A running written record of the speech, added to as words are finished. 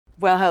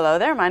Well, hello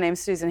there. My name's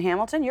Susan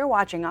Hamilton. You're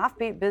watching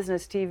Offbeat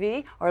Business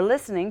TV or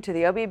listening to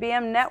the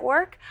OBBM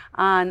network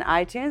on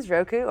iTunes,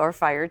 Roku, or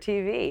Fire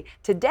TV.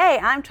 Today,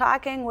 I'm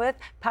talking with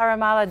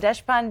Paramala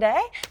Deshpande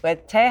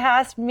with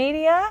Tejas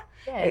Media.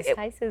 Yes.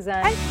 Hi,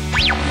 Susan.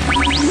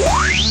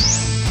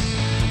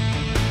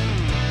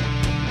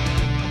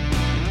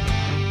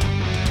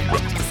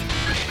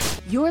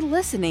 You're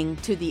listening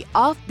to the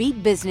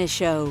Offbeat Business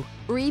Show,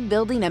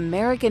 rebuilding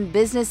American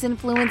business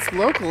influence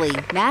locally,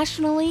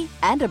 nationally,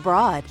 and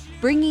abroad,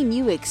 bringing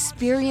you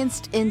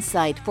experienced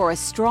insight for a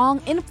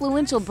strong,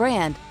 influential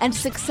brand and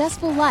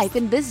successful life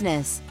in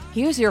business.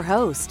 Here's your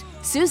host,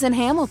 Susan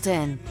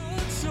Hamilton.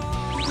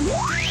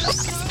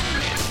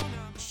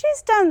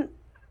 She's done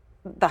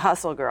The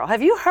Hustle Girl.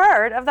 Have you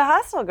heard of The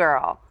Hustle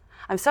Girl?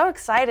 I'm so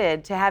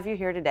excited to have you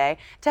here today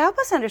to help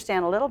us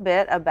understand a little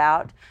bit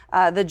about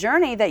the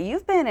journey that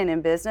you've been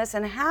in business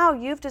and how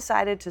you've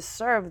decided to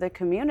serve the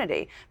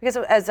community. Because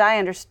as I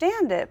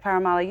understand it,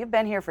 Paramala, you've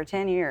been here for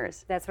 10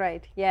 years. That's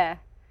right, yeah.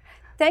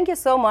 Thank you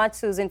so much,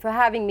 Susan, for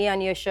having me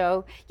on your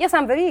show. Yes,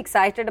 I'm very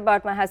excited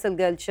about my Hustle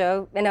Girl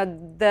show. You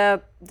know,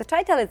 the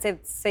title itself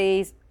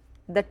says,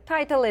 The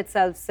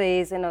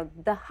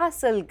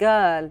Hustle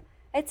Girl.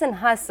 It's an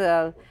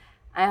hustle.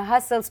 A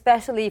hustle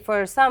especially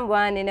for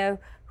someone,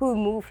 who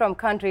move from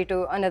country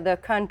to another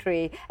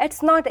country.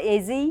 It's not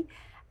easy.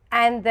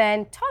 And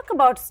then talk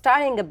about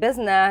starting a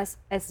business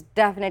is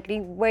definitely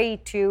way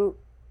too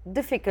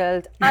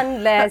difficult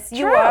unless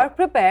you are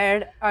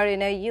prepared or,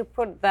 you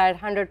put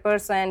that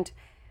 100%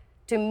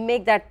 to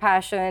make that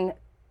passion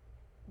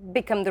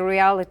become the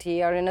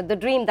reality or, the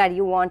dream that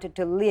you wanted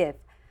to live.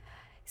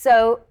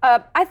 So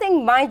I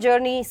think my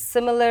journey is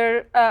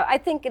similar. I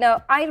think,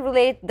 I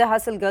relate the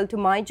Hustle Girl to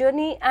my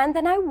journey. And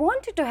then I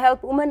wanted to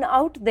help women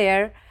out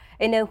there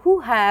who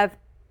have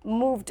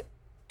moved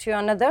to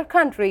another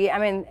country. I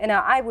mean,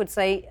 I would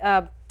say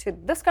to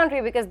this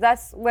country because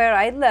that's where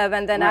I live.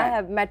 And then right. I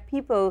have met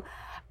people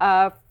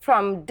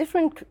from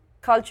different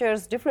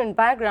cultures, different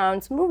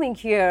backgrounds moving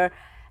here.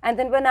 And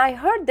then when I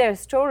heard their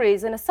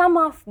stories, some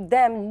of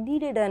them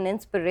needed an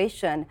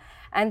inspiration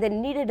and they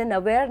needed an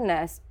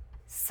awareness.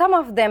 Some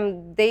of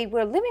them, they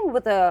were living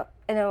with a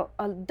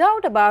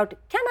doubt about,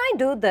 can I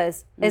do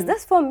this? Mm-hmm. Is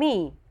this for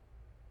me?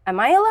 Am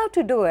I allowed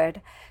to do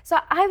it? So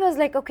I was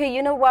like, okay,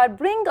 you know what?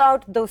 Bring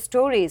out those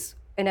stories,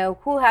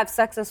 who have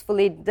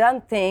successfully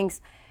done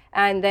things,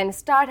 and then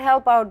start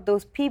help out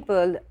those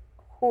people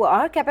who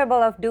are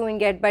capable of doing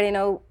it, but,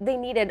 they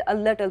needed a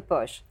little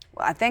push.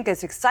 Well, I think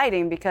it's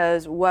exciting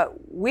because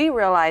what we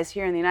realize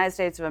here in the United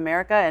States of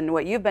America and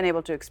what you've been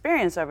able to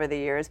experience over the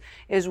years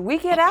is we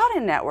get out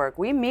and network.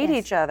 We meet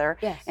each other.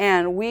 Yes.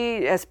 And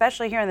we,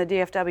 especially here in the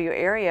DFW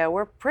area,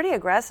 we're pretty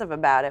aggressive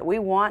about it. We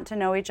want to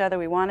know each other.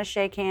 We want to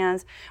shake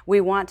hands. We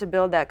want to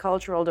build that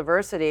cultural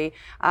diversity.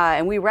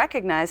 And we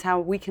recognize how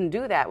we can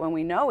do that when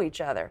we know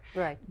each other.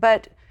 Right.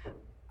 But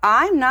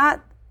I'm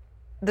not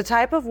the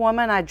type of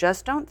woman, I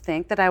just don't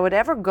think that I would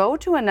ever go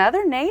to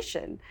another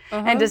nation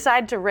and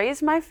decide to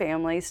raise my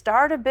family,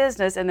 start a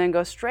business, and then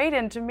go straight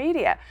into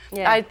media.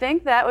 Yeah. I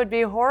think that would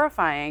be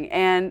horrifying,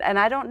 and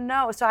I don't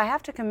know. So I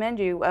have to commend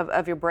you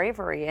of your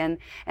bravery and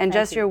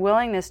just your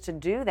willingness to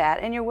do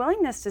that and your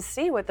willingness to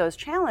see what those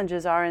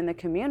challenges are in the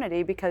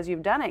community because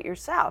you've done it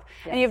yourself.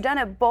 Yes. And you've done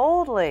it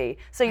boldly.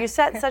 So you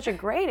set such a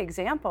great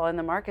example in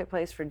the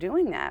marketplace for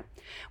doing that.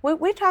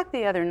 We talked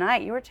the other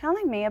night, you were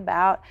telling me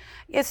about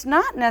it's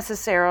not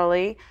necessarily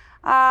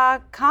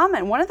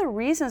common. One of the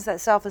reasons that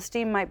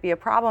self-esteem might be a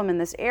problem in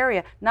this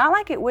area, not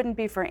like it wouldn't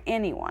be for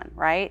anyone,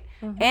 right?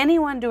 Mm-hmm.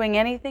 Anyone doing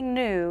anything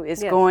new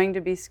is going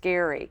to be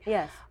scary.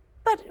 Yes.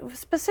 But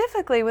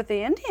specifically with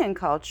the Indian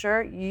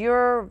culture,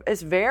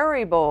 it's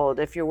very bold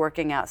if you're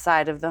working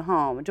outside of the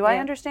home. Do I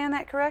understand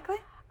that correctly?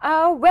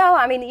 Well,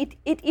 I mean,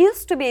 it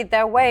used to be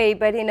that way,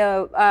 but,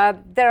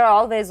 there are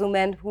always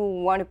women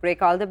who want to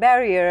break all the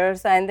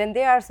barriers, and then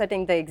they are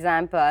setting the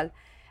example.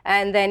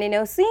 And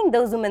then, seeing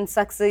those women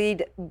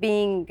succeed,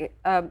 being,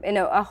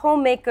 a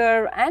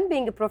homemaker and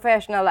being a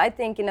professional, I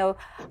think,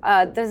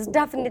 there's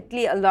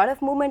definitely a lot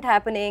of movement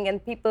happening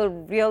and people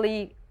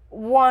really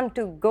want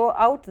to go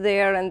out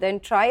there and then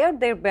try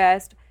out their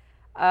best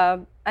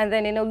and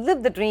then,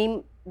 live the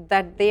dream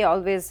that they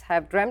always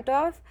have dreamt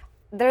of.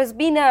 There's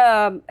been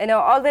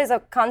always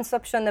a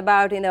conception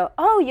about,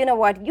 oh, you know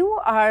what, you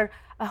are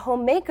a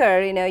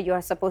homemaker, you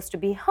are supposed to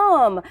be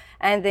home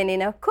and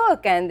then,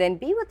 cook and then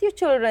be with your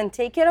children,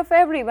 take care of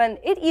everyone.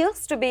 It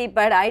used to be,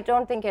 but I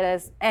don't think it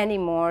is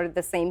anymore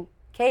the same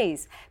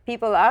case.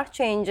 People are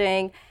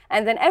changing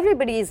and then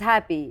everybody is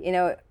happy,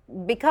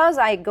 because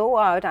I go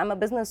out, I'm a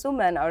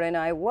businesswoman or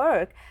I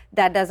work,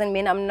 that doesn't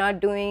mean I'm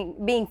not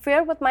being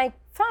fair with my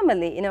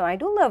family. I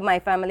do love my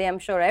family. I'm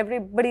sure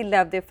everybody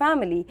loves their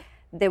family.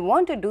 They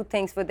want to do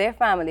things for their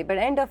family, but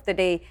end of the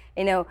day,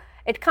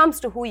 it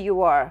comes to who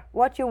you are,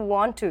 what you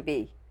want to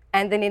be.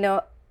 And then,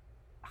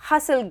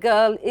 Hustle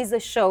Girl is a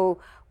show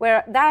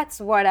where that's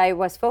what I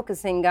was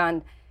focusing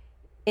on.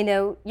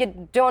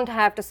 You don't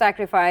have to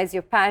sacrifice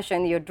your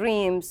passion, your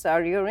dreams,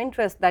 or your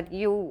interest that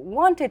you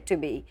want it to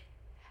be.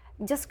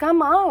 Just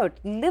come out,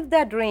 live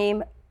that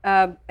dream,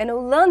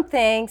 learn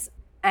things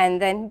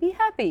and then be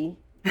happy.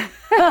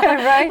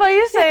 Right? Well,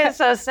 you say it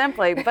so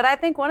simply, but I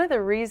think one of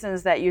the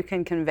reasons that you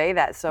can convey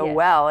that so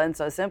well and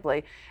so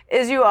simply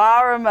is you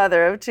are a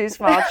mother of 2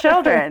 small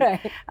children.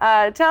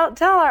 Right. Tell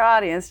our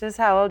audience just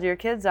how old your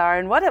kids are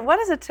and what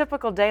does a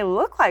typical day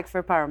look like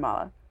for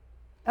Paramala?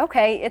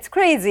 Okay, it's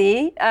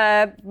crazy,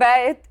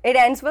 but it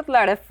ends with a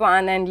lot of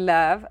fun and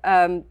love.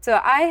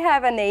 So I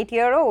have an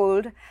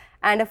 8-year-old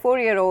and a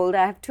 4-year-old.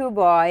 I have 2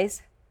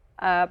 boys.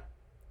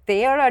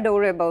 They are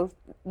adorable.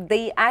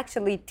 They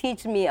actually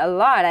teach me a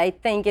lot. I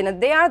think,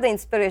 they are the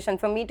inspiration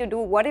for me to do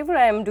whatever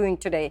I am doing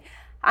today.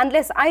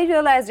 Unless I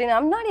realized,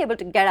 I'm not able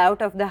to get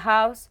out of the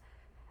house,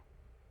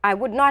 I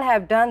would not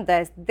have done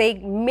this. They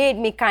made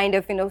me kind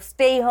of,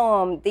 stay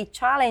home. They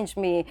challenged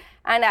me.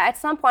 And at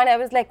some point I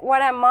was like,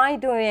 what am I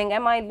doing?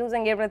 Am I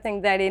losing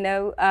everything that,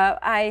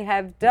 I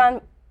have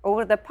done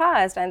over the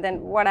past, and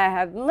then what I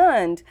have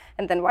learned,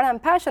 and then what I'm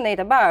passionate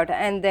about?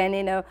 And then,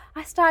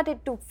 I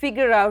started to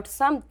figure out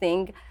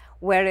something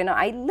where,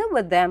 I live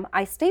with them,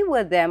 I stay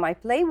with them, I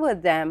play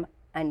with them,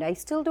 and I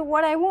still do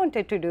what I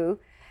wanted to do.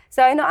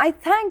 So, I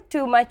thank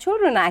to my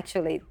children,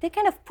 actually. They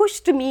kind of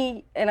pushed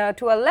me,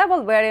 to a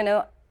level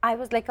where, I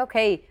was like,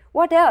 okay,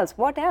 what else?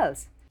 What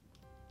else?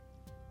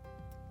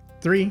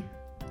 3,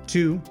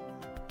 2,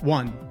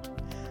 1.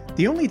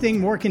 The only thing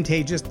more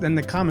contagious than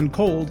the common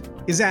cold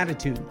is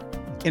attitude.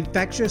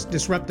 Infectious,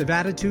 disruptive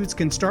attitudes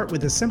can start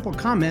with a simple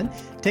comment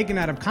taken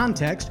out of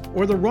context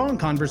or the wrong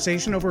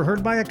conversation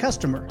overheard by a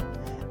customer.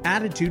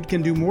 Attitude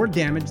can do more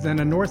damage than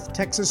a North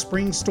Texas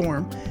spring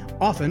storm,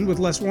 often with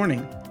less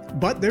warning.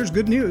 But there's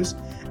good news.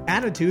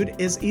 Attitude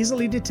is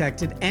easily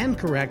detected and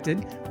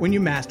corrected when you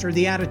master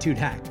the Attitude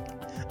Hack.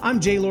 I'm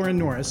J. Loren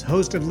Norris,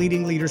 host of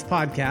Leading Leaders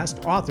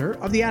Podcast, author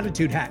of The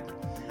Attitude Hack.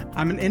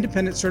 I'm an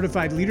independent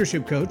certified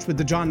leadership coach with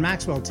the John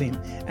Maxwell team,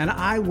 and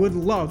I would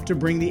love to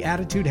bring the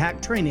Attitude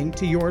Hack training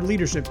to your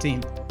leadership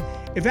team.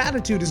 If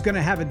attitude is going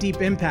to have a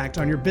deep impact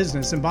on your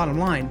business and bottom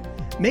line,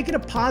 make it a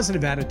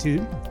positive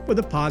attitude with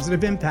a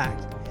positive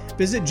impact.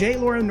 Visit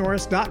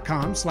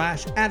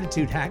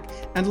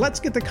jlorennorris.com/attitudehack and let's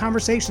get the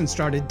conversation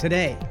started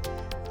today.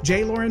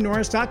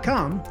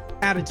 jlorennorris.com,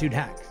 Attitude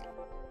Hack.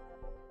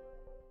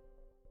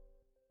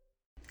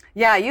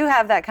 Yeah, you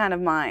have that kind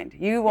of mind.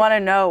 You want to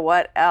know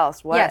what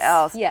else.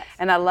 Yes.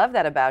 And I love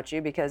that about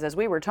you because as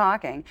we were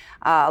talking,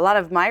 a lot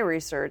of my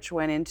research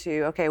went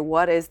into, okay,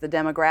 what is the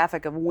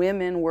demographic of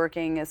women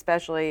working,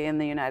 especially in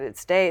the United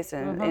States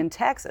and in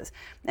Texas.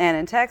 And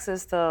in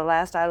Texas, the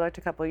last I looked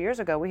a couple of years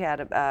ago, we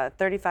had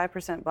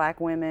 35% black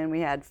women,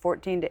 we had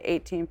 14 to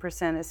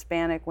 18%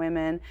 Hispanic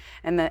women,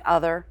 and the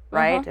other,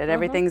 right? And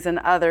everything's an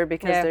other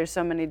because there's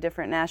so many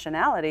different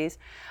nationalities.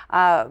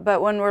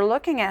 But when we're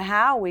looking at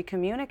how we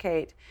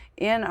communicate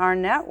in our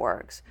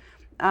networks,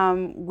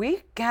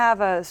 we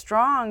have a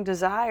strong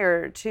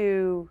desire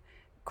to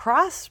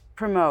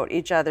cross-promote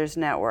each other's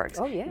networks.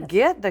 Oh, yes.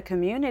 Get the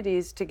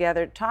communities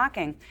together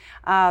talking.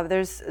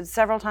 There's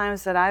several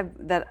times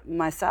that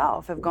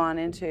myself have gone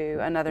into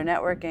another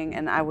networking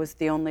and I was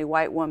the only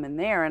white woman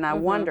there, and I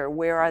wonder,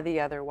 where are the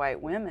other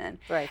white women?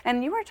 Right.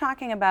 And you were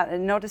talking about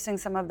noticing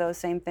some of those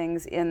same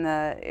things in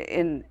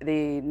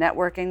the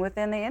networking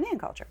within the Indian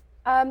culture.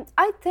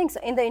 I think so.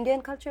 In the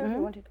Indian culture,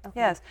 you wanted. Okay.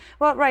 Yes.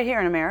 Well, right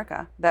here in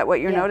America, that what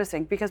you're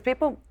noticing, because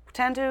people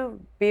tend to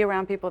be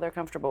around people they're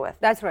comfortable with.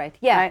 That's right.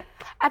 Yeah, right?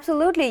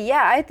 Absolutely.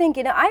 Yeah, I think,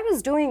 I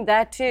was doing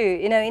that too.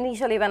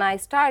 Initially when I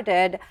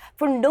started,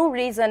 for no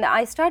reason,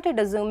 I started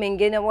assuming,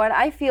 what,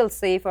 I feel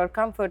safe or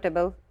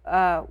comfortable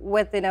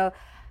with,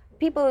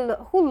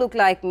 people who look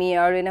like me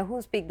or,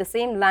 who speak the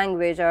same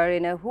language or,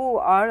 who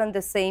are on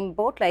the same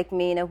boat like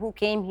me, who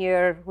came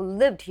here, who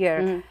lived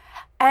here.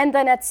 And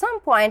then at some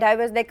point I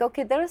was like,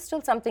 okay, there is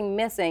still something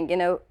missing.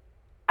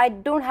 I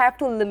don't have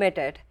to limit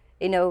it.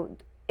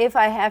 If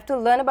I have to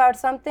learn about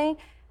something,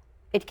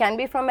 it can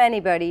be from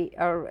anybody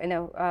or,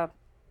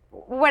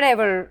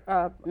 whatever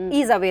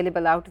is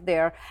available out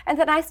there. And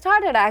then I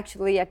started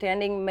actually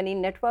attending many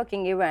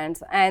networking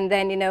events. And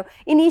then,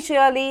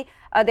 initially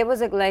there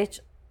was a glitch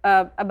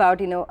about,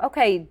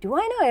 okay, do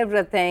I know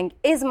everything?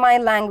 Is my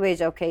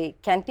language okay?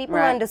 Can people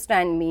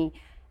understand me?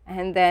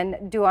 And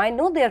then, do I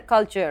know their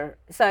culture?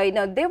 So,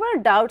 there were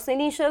doubts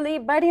initially,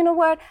 but you know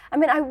what? I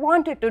mean, I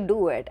wanted to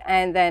do it.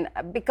 And then,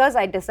 because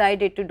I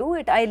decided to do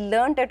it, I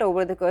learned it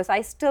over the course. I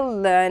still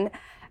learn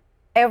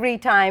every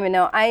time,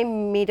 I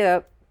meet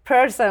a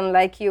person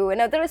like you.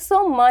 There is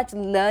so much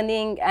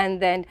learning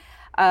and then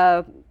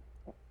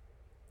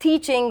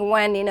teaching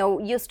when,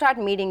 you start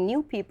meeting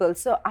new people.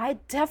 So, I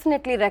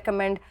definitely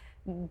recommend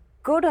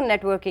go to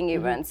networking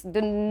events.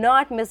 Do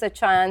not miss a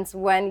chance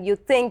when you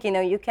think,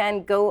 you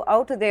can go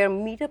out there,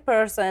 meet a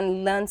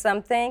person, learn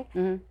something.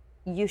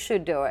 You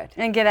should do it.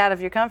 And get out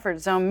of your comfort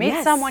zone.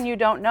 Meet someone you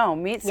don't know.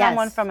 Meet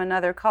someone from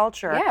another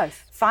culture.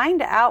 Yes.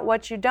 Find out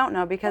what you don't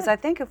know, because I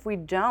think if we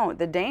don't,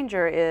 the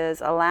danger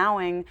is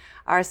allowing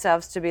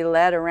ourselves to be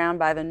led around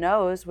by the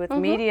nose with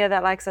media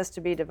that likes us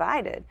to be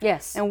divided.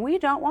 Yes. And we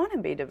don't want to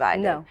be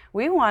divided. No.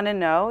 We want to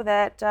know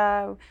that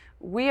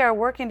we are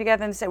working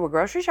together and say we're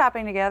grocery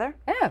shopping together.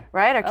 Yeah.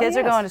 Right? Our kids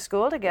are yes. going to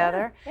school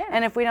together. Yeah.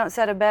 And if we don't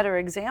set a better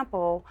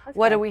example,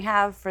 what do we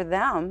have for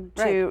them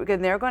to,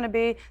 and they're going to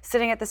be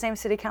sitting at the same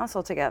city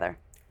council together.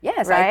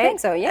 Yes, right? I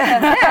think so. Yeah,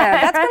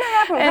 that's going to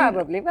happen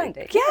probably one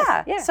day.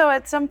 Yeah. Yes. So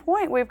at some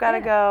point we've got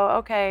to go,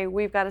 okay,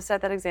 we've got to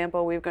set that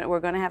example. We're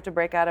going to have to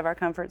break out of our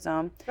comfort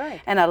zone.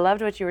 Right. And I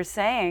loved what you were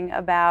saying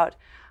about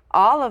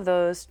all of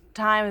those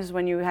times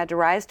when you had to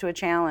rise to a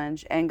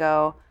challenge and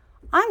go,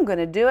 I'm going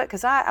to do it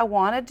because I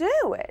want to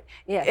do it.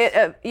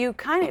 Yes. You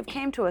kind of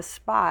came to a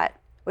spot,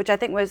 which I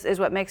think is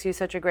what makes you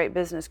such a great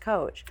business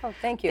coach. Oh,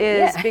 thank you.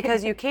 Is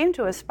because you came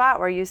to a spot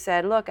where you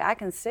said, look, I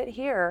can sit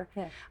here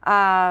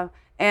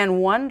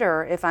and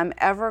wonder if I'm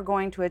ever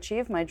going to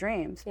achieve my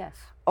dreams. Yes.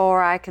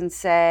 Or I can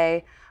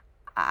say,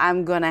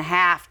 I'm going to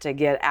have to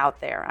get out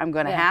there. I'm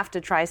going to have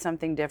to try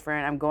something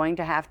different. I'm going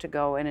to have to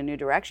go in a new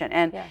direction.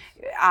 And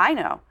I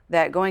know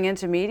that going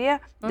into media,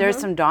 there's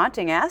some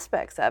daunting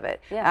aspects of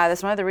it. Yes.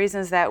 That's one of the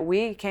reasons that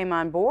we came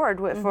on board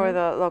for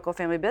the local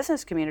family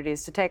business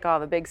communities, to take all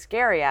the big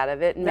scary out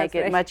of it and make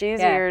it much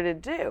easier to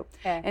do.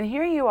 Yeah. And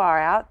here you are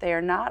out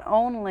there not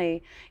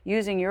only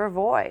using your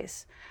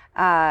voice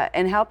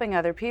and helping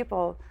other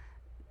people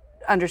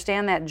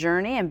understand that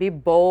journey and be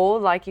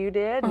bold like you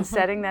did and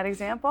setting that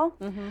example,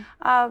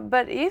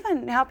 but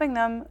even helping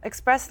them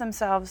express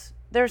themselves.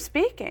 They're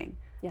speaking.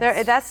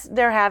 Yes.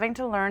 They're having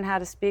to learn how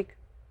to speak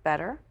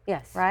better.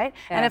 Yes. Right?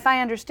 Yeah. And if I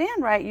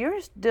understand right,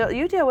 you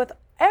deal with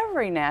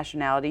every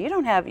nationality. You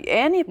don't have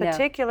any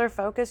particular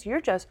focus.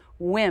 You're just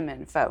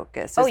women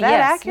focused. Is that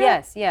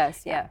accurate?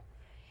 Yes.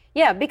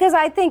 Yeah, because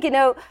I think,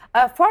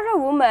 for a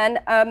woman,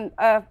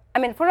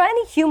 for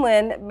any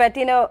human, but,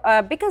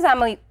 because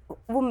I'm a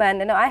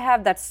woman, I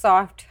have that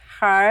soft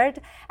heart.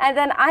 And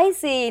then I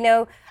see,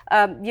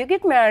 you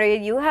get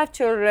married, you have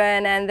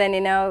children, and then,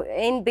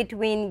 in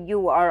between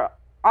you are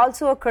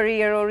also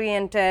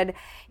career-oriented,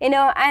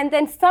 and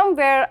then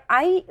somewhere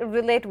I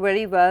relate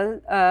very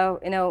well,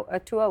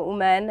 to a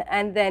woman,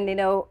 and then,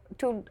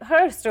 to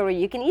her story.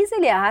 You can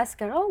easily ask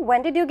her, oh,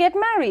 when did you get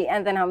married?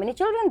 And then how many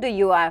children do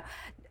you have?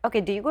 Okay,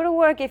 do you go to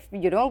work? If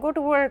you don't go to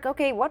work,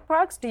 okay, what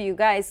perks do you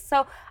guys?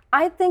 So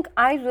I think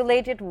I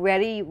related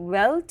very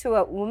well to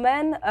a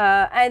woman,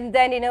 and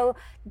then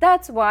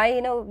that's why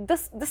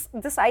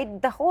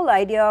the whole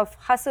idea of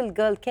Hustle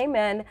Girl came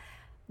in,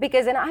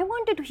 because I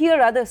wanted to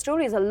hear other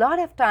stories. A lot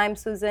of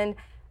times, Susan,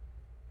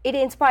 it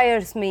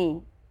inspires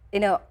me.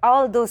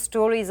 All those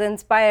stories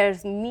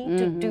inspires me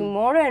to do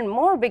more and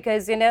more,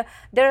 because, there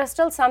are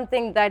still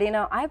something that,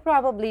 I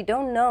probably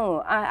don't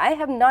know. I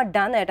have not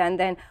done it. And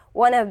then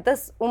one of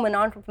this woman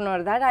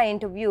entrepreneur that I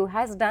interview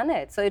has done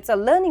it. So it's a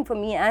learning for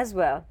me as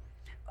well.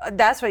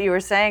 That's what you were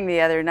saying the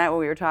other night when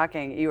we were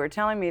talking. You were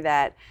telling me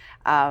that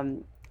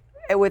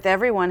with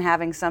everyone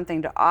having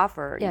something to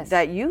offer,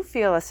 that you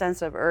feel a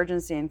sense of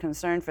urgency and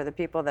concern for the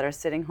people that are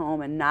sitting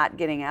home and not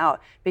getting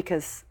out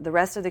because the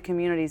rest of the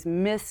community is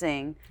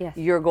missing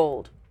your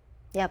gold.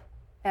 Yep.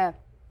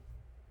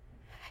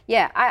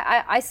 Yeah,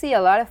 I see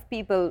a lot of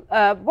people.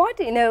 What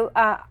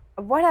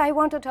I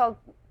want to tell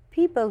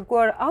people who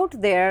are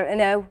out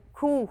there,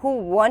 who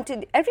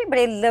wanted,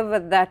 everybody live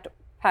with that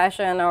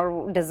passion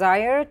or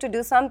desire to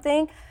do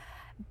something.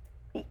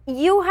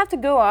 You have to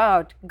go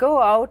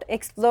out,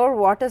 explore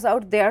what is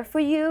out there for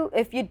you.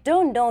 If you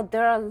don't know,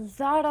 there are a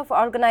lot of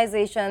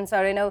organizations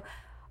or,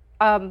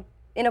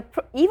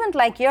 event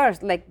like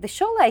yours, like the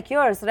show like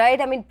yours, right?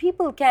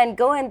 People can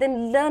go and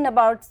then learn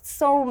about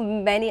so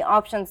many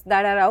options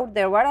that are out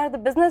there. What are the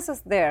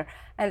businesses there?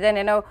 And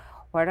then,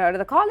 what are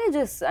the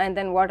colleges? And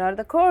then what are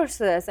the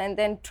courses? And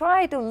then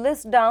try to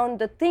list down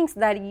the things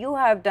that you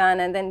have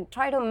done and then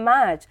try to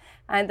match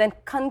and then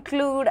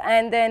conclude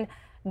and then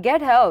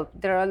get help.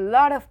 There are a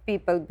lot of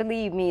people,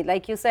 believe me,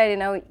 like you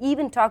said,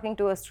 even talking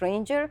to a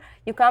stranger,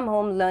 you come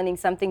home learning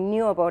something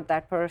new about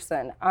that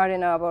person or,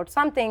 about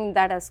something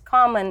that is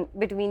common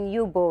between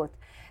you both.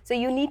 So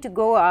you need to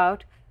go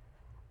out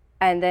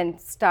and then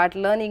start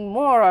learning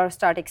more or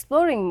start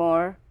exploring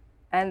more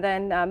and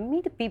then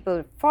meet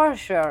people for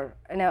sure.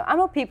 I'm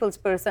a people's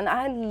person.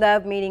 I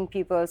love meeting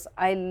people.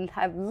 I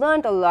have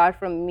learned a lot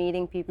from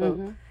meeting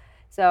people.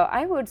 So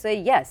I would say,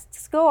 yes,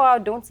 just go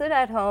out, don't sit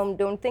at home,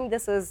 don't think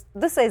this is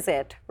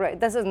it, right?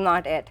 This is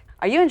not it.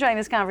 Are you enjoying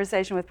this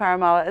conversation with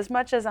Paramala as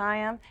much as I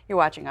am? You're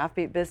watching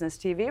Offbeat Business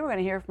TV. We're going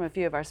to hear from a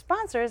few of our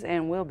sponsors,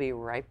 and we'll be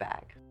right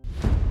back.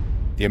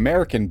 The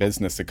American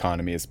business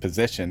economy is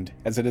positioned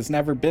as it has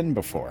never been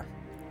before.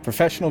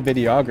 Professional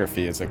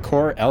videography is a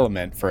core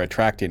element for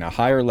attracting a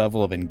higher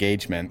level of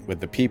engagement with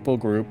the people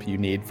group you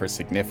need for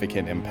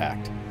significant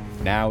impact.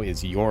 Now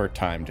is your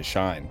time to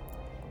shine.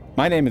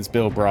 My name is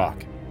Bill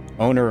Brock,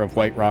 owner of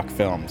White Rock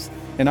Films,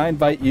 and I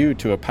invite you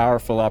to a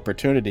powerful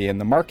opportunity in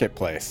the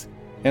marketplace,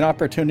 an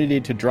opportunity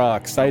to draw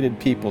excited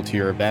people to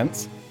your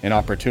events, an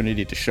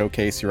opportunity to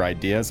showcase your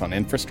ideas on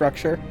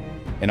infrastructure,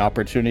 an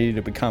opportunity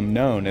to become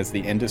known as the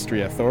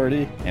industry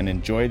authority and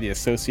enjoy the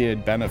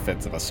associated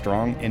benefits of a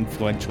strong,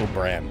 influential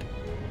brand.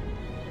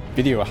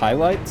 Video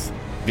highlights,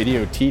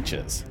 video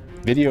teaches.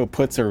 Video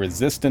puts a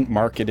resistant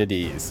market at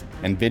ease,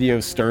 and video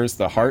stirs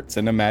the hearts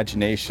and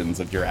imaginations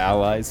of your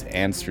allies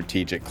and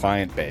strategic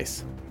client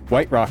base.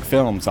 White Rock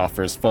Films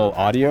offers full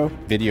audio,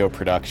 video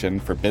production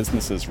for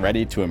businesses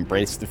ready to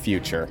embrace the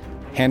future,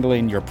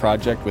 handling your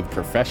project with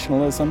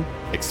professionalism,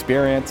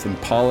 experience, and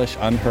polish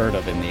unheard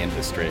of in the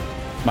industry.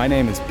 My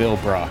name is Bill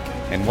Brock,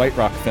 and White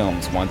Rock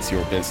Films wants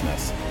your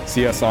business.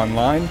 See us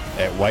online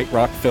at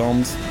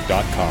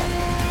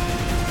whiterockfilms.com.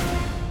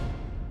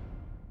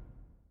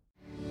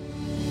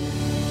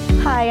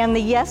 Hi, I'm the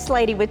Yes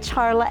Lady with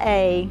Charla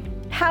A,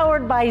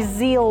 powered by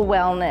Zeal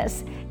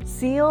Wellness.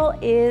 Zeal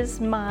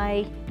is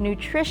my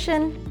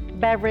nutrition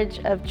beverage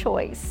of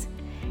choice.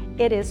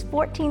 It is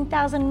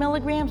 14,000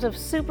 milligrams of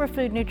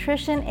superfood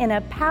nutrition in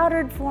a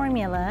powdered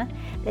formula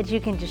that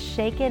you can just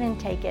shake it and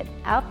take it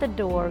out the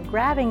door,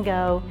 grab and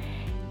go,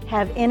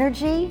 have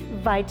energy,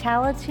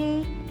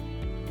 vitality,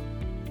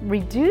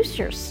 reduce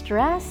your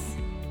stress,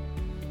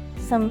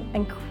 some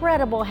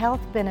incredible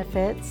health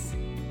benefits.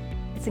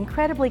 It's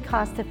incredibly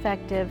cost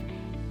effective,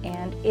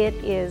 and it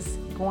is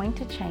going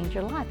to change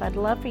your life. I'd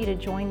love for you to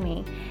join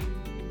me.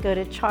 Go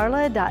to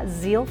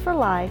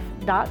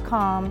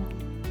charla.zealforlife.com,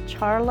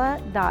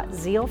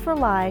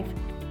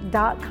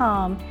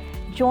 charla.zealforlife.com.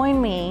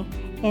 Join me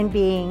in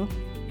being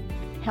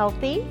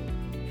healthy,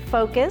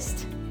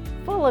 focused,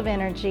 full of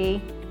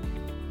energy,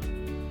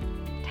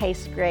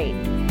 tastes great.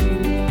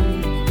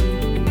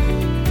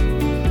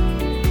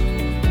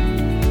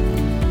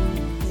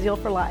 Zeal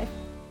for Life.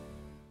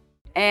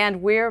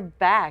 And we're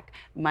back.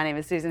 My name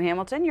is Susan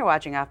Hamilton. You're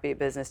watching Offbeat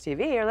Business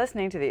TV. You're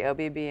listening to the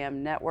OBBM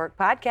Network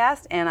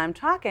podcast, and I'm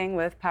talking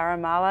with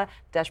Paramala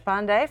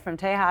Deshpande from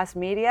Tejas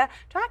Media,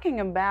 talking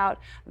about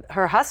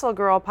her Hustle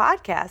Girl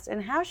podcast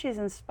and how she's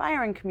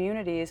inspiring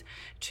communities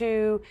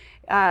to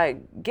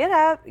get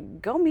up,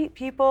 go meet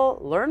people,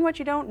 learn what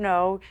you don't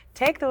know,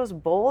 take those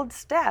bold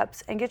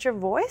steps, and get your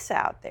voice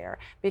out there.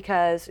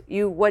 Because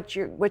what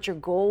your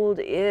gold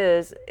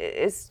is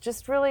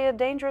just really a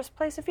dangerous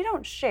place if you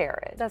don't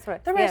share it. That's right.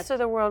 The rest of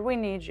the world, we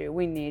need you,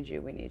 we need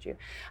you, we need you.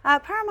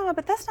 Paramala,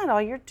 but that's not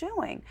all you're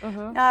doing.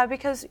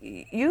 Because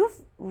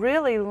you've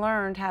really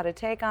learned how to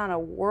take on a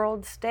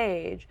world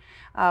stage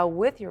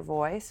with your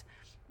voice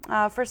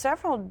for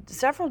several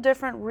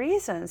different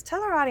reasons.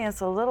 Tell our audience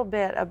a little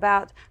bit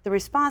about the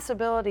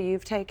responsibility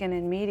you've taken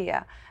in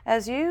media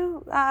as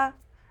you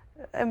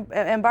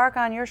embark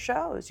on your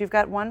shows. You've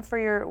got one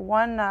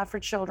for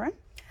children.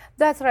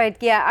 That's right.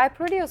 Yeah, I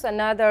produce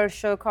another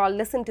show called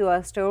Listen to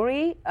a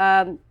Story.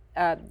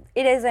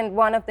 It is in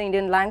one of the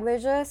Indian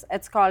languages.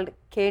 It's called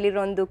Keli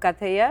Rondu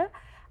Katheya.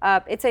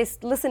 It says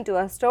listen to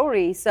a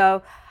story.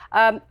 So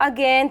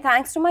again,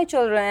 thanks to my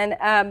children,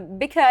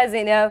 because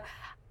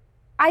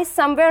I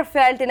somewhere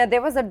felt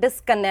there was a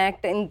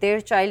disconnect in their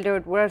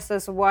childhood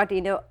versus what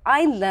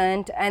I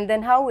learned, and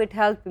then how it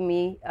helped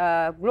me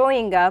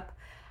growing up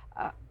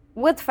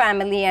with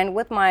family and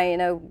with my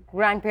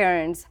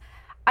grandparents.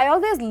 I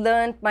always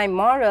learned my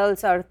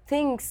morals or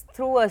things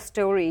through a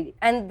story,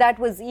 and that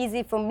was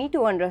easy for me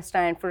to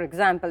understand. For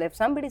example, if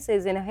somebody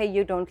says, hey,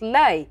 you don't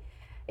lie,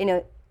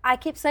 I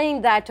keep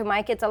saying that to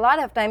my kids a lot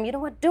of time,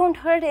 don't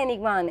hurt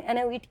anyone,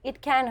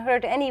 it can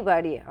hurt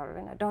anybody,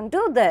 or don't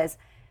do this.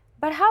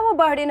 But how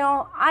about,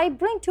 I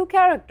bring two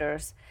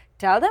characters,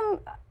 tell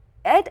them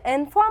it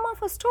in form of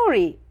a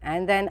story,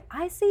 and then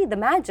I see the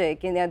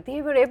magic.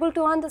 They were able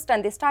to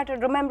understand. They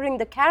started remembering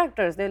the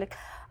characters. They're like,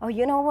 oh,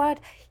 you know what?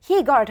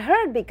 He got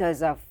hurt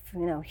because of,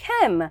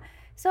 him.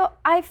 So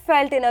I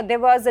felt, there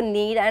was a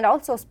need, and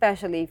also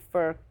especially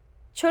for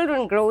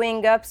children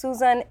growing up,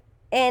 Susan,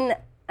 in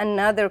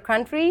another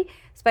country,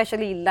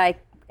 especially like,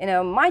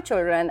 my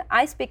children.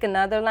 I speak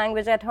another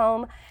language at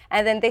home,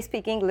 and then they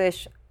speak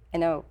English,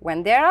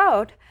 when they're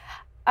out.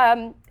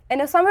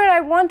 Somewhere I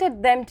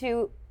wanted them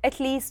to at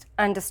least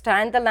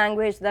understand the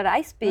language that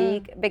I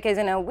speak, because,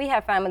 we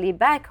have family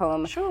back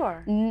home.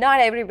 Sure. Not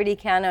everybody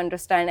can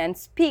understand and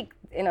speak,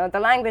 the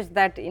language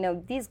that,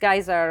 these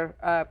guys are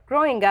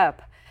growing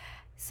up.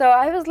 So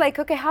I was like,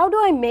 okay, how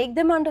do I make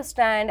them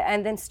understand,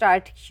 and then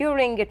start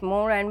hearing it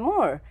more and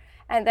more?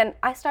 And then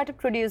I started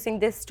producing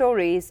these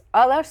stories.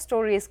 All our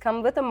stories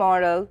come with a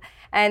moral,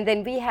 and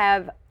then we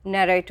have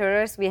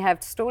narrators, we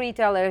have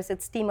storytellers.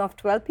 It's a team of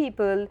 12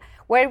 people,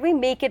 where we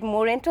make it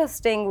more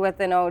interesting with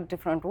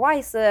different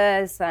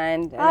voices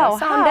and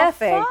sound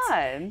effects.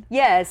 Fun!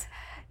 Yes.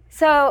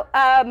 So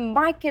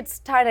my kids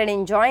started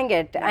enjoying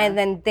it, and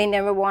then they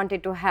never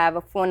wanted to have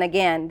a phone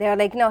again. They're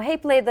like, no, hey,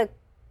 play the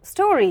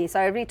story. So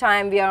every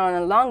time we are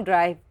on a long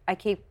drive, I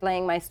keep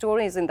playing my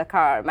stories in the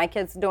car. My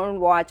kids don't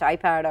watch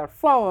iPad or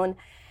phone.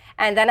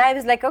 And then I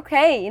was like,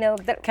 okay,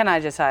 Can I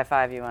just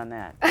high-five you on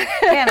that?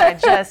 Can I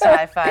just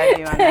high-five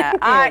you on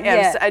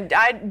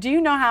that? Do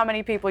you know how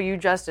many people you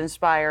just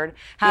inspired?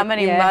 How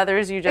many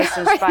mothers you just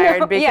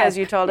inspired because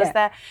you told us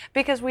that?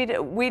 Because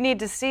we need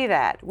to see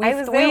that. I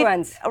was there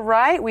once.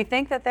 Right? We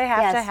think that they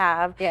have to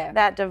have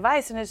that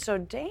device, and it's so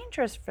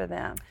dangerous for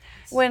them.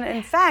 When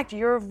in fact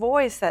your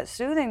voice, that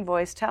soothing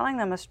voice, telling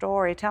them a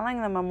story,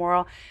 telling them a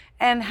moral,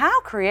 and how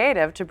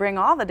creative to bring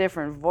all the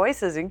different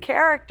voices and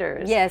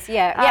characters. Yes,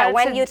 yeah.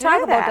 When you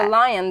talk about that. the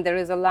lion, there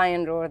is a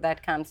lion roar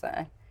that comes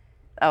in.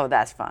 Oh,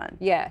 that's fun.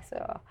 Yeah,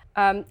 so,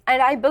 and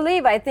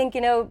I think,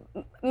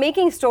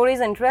 making stories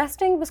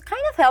interesting was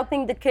kind of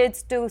helping the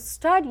kids to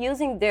start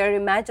using their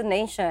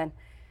imagination.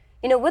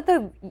 With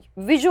the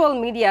visual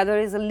media, there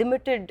is a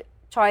limited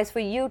choice for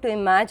you to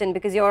imagine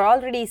because you're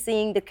already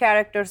seeing the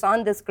characters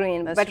on the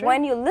screen. That's but true.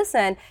 when you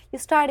listen, you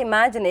start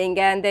imagining,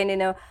 and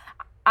then,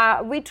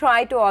 we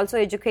try to also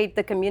educate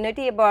the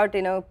community about,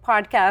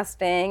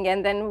 podcasting,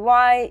 and then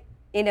why,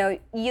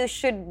 you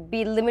should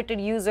be limited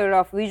user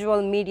of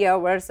visual media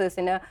versus,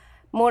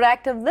 more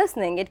active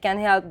listening. It can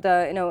help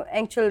the,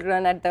 young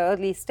children at the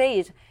early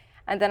stage.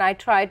 And then I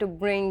try to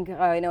bring,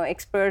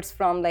 experts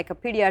from like a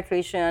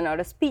pediatrician or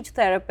a speech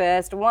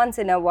therapist once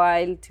in a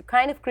while to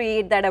kind of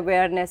create that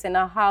awareness in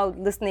how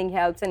listening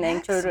helps in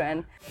young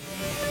children.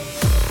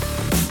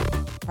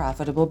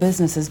 Profitable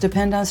businesses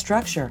depend on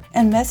structure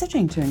and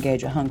messaging to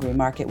engage a hungry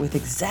market with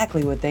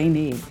exactly what they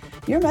need.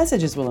 Your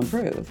messages will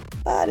improve,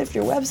 but if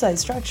your website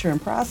structure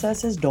and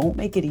processes don't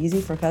make it easy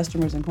for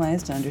customers and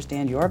clients to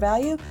understand your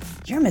value,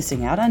 you're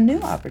missing out on new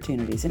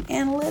opportunities in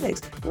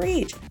analytics,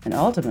 reach, and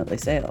ultimately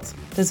sales.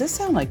 Does this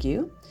sound like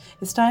you?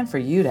 It's time for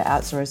you to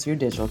outsource your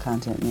digital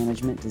content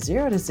management to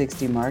 0 to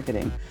 60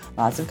 marketing.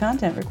 Lots of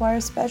content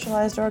requires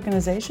specialized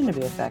organization to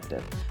be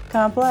effective.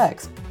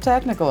 Complex,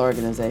 technical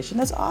organization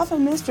that's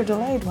often missed or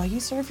delayed while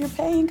you serve your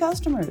paying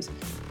customers.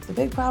 The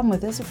big problem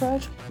with this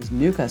approach is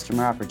new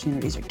customer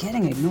opportunities are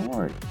getting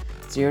ignored.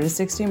 0 to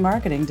 60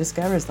 marketing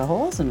discovers the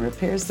holes and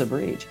repairs the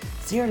breach.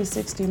 0 to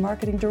 60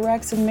 marketing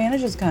directs and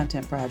manages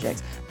content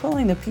projects,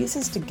 pulling the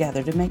pieces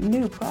together to make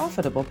new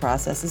profitable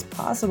processes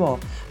possible.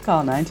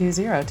 Call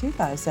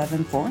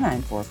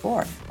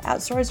 920-257-4944.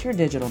 Outsource your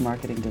digital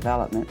marketing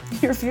development.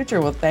 Your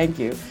future will thank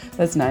you.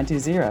 That's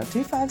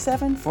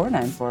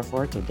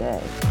 920-257-4944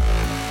 today.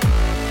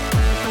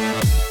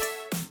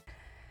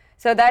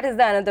 So that is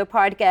another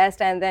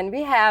podcast. And then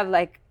we have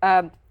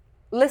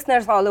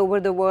listeners all over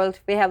the world.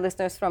 We have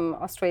listeners from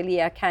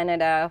Australia,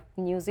 Canada,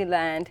 New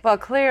Zealand. Well,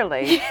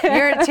 clearly,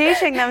 you're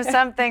teaching them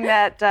something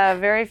that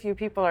very few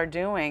people are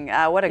doing.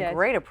 What a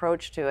great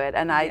approach to it.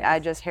 And I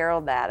just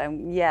herald that.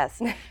 And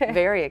yes,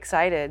 very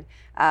excited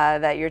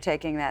that you're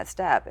taking that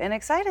step. And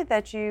excited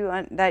that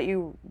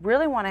you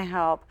really want to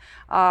help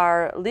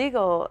our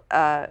legal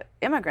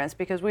immigrants,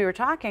 because we were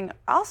talking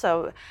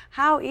also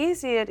how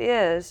easy it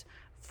is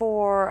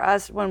for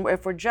us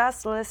if we're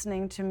just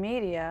listening to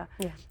media,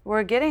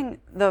 we're getting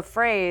the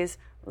phrase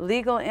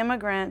legal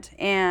immigrant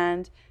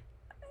and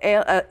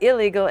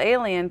illegal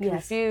alien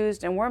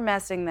confused, and we're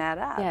messing that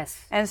up.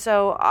 Yes. And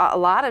so a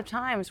lot of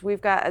times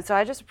so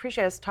I just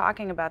appreciate us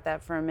talking about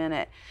that for a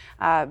minute,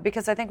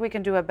 because I think we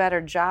can do a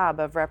better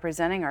job of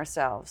representing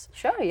ourselves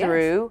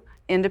through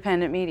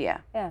independent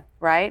media. Yeah.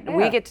 Right? Yeah.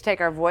 We get to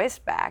take our voice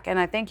back, and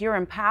I think you're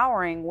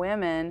empowering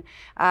women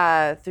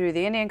through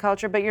the Indian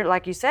culture, but you're,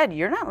 like you said,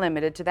 you're not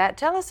limited to that.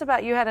 Tell us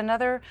about, you had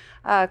another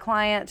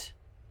client.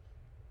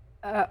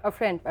 A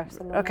friend,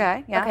 Barcelona.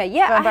 Okay, yeah. Okay,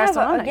 yeah. From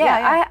Barcelona.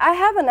 I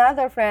have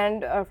another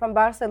friend from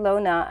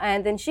Barcelona,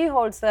 and then she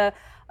holds a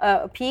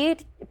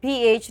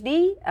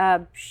PhD.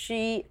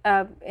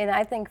 In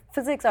I think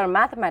physics or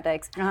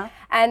mathematics.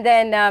 And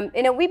then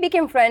we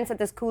became friends at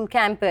the school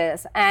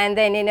campus, and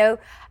then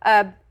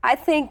I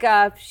think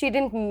she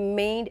didn't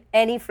made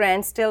any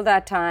friends till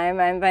that time.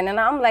 And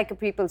I'm like a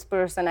people's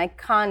person. I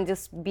can't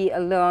just be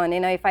alone.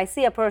 If I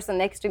see a person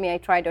next to me, I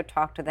try to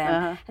talk to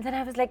them. And then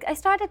I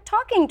started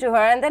talking to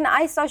her, and then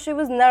I saw she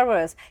was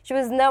nervous. She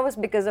was nervous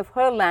because of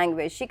her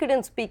language. She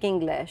couldn't speak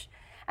English.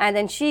 And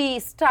then she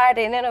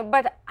started,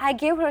 but I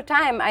gave her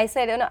time. I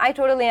said, I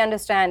totally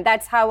understand.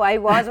 That's how I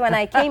was when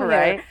I came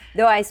here.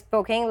 Though I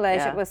spoke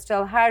English, it was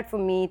still hard for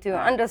me to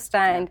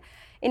understand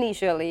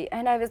initially.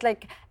 And I was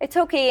like, it's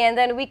okay. And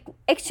then we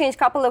exchanged a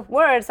couple of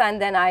words,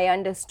 and then I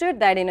understood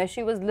that,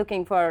 she was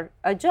looking for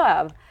a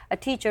job, a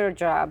teacher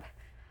job.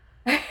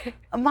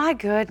 My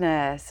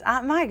goodness.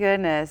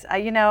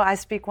 I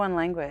speak one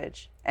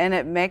language, and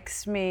it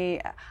makes me,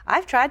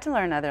 I've tried to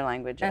learn other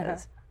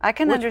languages. I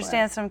can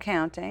understand some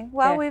counting.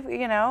 Well, we've,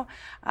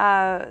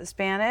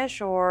 Spanish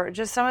or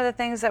just some of the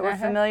things that we're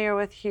familiar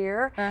with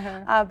here.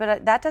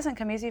 But that doesn't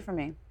come easy for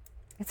me.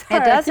 It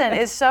doesn't.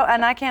 It's so,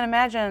 and I can't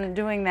imagine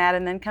doing that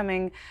and then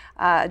coming.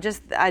 I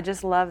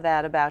just love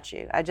that about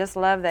you. I just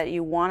love that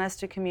you want us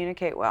to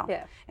communicate well,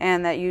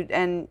 and that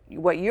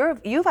what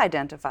you've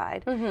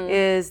identified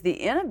is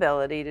the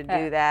inability to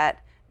do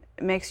that.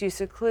 Makes you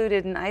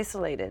secluded and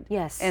isolated.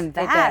 Yes, and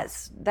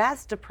that's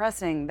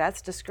depressing.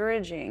 That's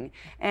discouraging.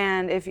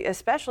 And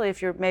especially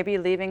if you're maybe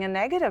leaving a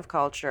negative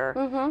culture,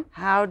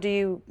 how do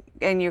you?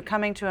 And you're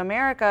coming to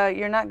America,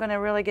 you're not going to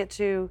really get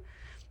to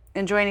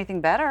enjoy anything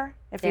better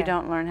if you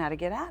don't learn how to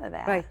get out of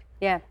that. Right.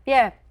 Yeah.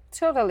 Yeah.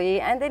 Totally.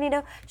 And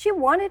then, she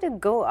wanted to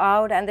go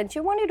out, and then she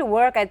wanted to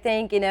work. I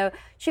think,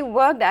 she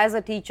worked as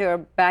a teacher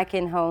back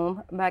in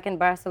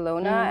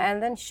Barcelona,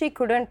 and then she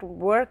couldn't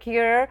work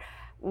here.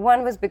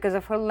 one was because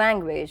of her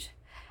language.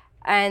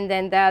 And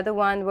then the other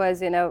one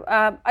was,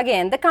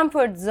 again, the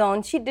comfort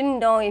zone. She didn't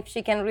know if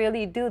she can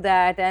really do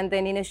that. And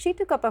then, she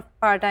took up a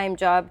part-time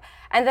job.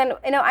 And then,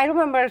 I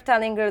remember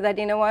telling her that,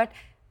 what,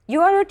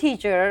 you are a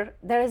teacher.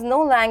 There is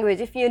no language.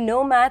 If you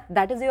know math,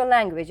 that is your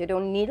language. You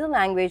don't need a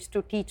language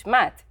to teach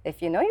math.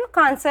 If you know your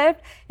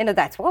concept,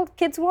 that's what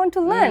kids want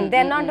to learn.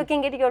 They're not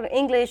looking at your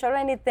English or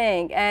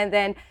anything. And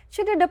then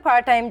she did a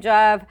part-time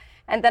job.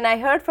 And then I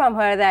heard from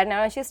her that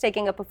now she's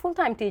taking up a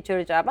full-time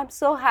teacher job. I'm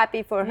so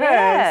happy for her.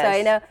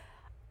 Yes. So,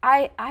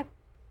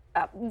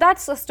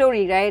 that's a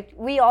story, right?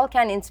 We all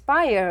can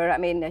inspire. I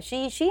mean,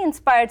 she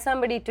inspired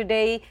somebody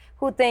today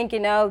who think,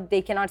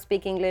 they cannot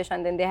speak English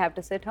and then they have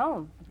to sit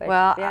home. But,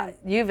 well,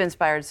 you've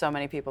inspired so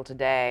many people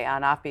today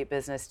on Offbeat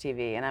Business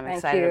TV, and I'm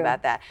excited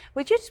about that.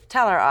 Would you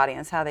tell our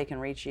audience how they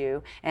can reach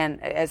you? And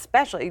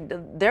especially,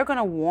 they're going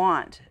to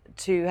want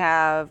to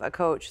have a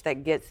coach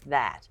that gets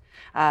that.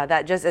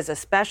 That just is a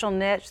special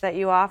niche that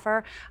you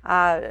offer.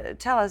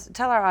 Tell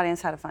our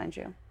audience how to find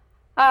you.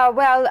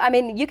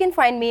 You can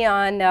find me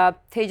on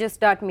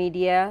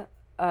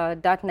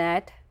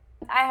tejas.media.net.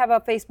 I have a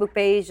Facebook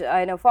page.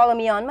 Follow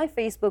me on my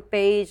Facebook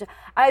page.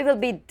 I will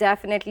be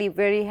definitely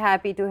very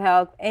happy to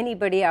help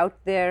anybody out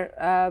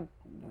there.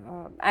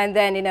 And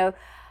then,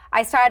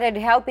 I started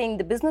helping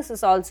the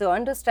businesses also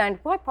understand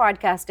why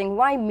podcasting,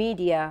 why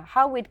media,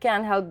 how it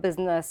can help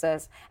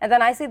businesses. And then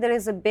I see there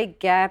is a big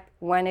gap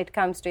when it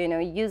comes to,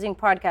 using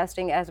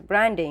podcasting as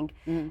branding.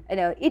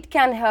 It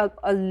can help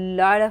a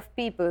lot of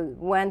people.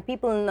 When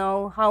people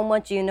know how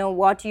much you know,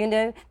 what you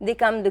know, they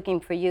come looking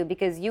for you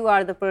because you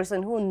are the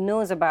person who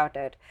knows about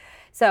it.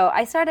 So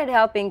I started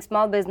helping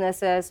small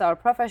businesses or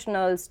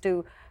professionals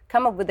to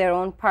come up with their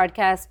own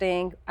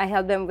podcasting. I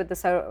help them with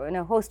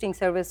the hosting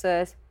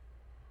services.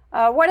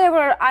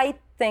 Whatever I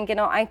think,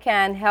 I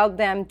can help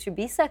them to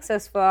be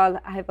successful,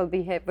 I will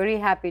be very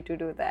happy to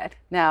do that.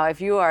 Now, if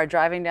you are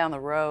driving down the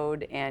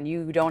road and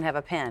you don't have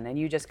a pen and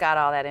you just got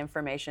all that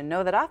information,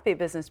 know that Offbeat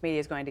Business Media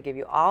is going to give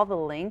you all the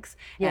links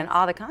and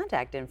all the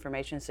contact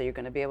information, so you're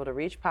going to be able to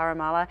reach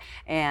Paramala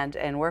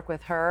and work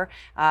with her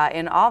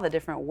in all the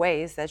different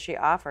ways that she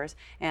offers.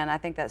 And I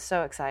think that's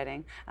so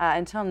exciting.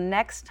 Until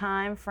next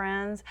time,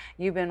 friends,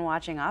 you've been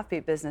watching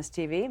Offbeat Business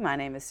TV. My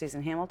name is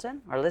Susan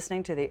Hamilton, or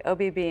listening to the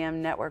OBBM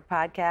Network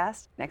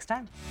podcast. Next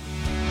time.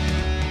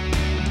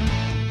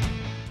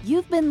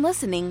 You've been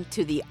listening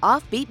to the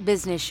Offbeat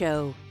Business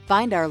Show.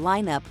 Find our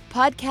lineup,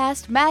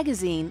 podcast,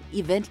 magazine,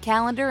 event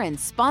calendar, and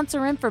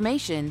sponsor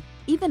information,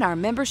 even our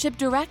membership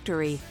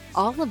directory,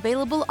 all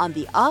available on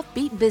the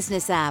Offbeat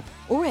Business app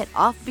or at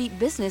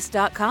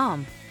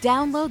offbeatbusiness.com.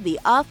 Download the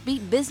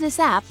Offbeat Business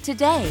app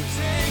today.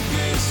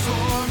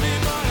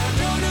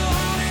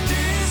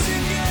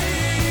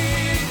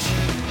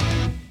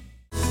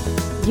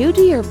 You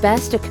do your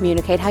best to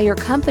communicate how your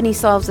company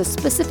solves a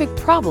specific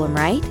problem,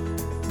 right?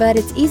 But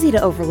it's easy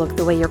to overlook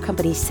the way your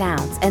company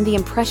sounds and the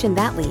impression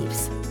that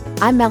leaves.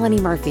 I'm Melanie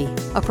Murphy,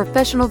 a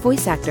professional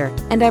voice actor,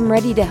 and I'm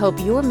ready to help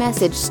your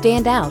message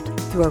stand out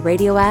through a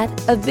radio ad,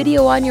 a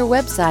video on your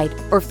website,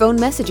 or phone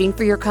messaging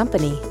for your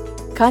company.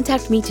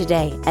 Contact me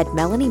today at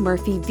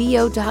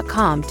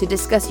melaniemurphyvo.com to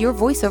discuss your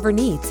voiceover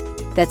needs.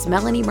 That's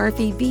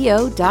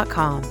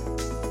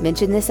melaniemurphyvo.com.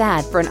 Mention this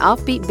ad for an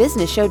Offbeat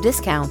Business Show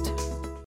discount.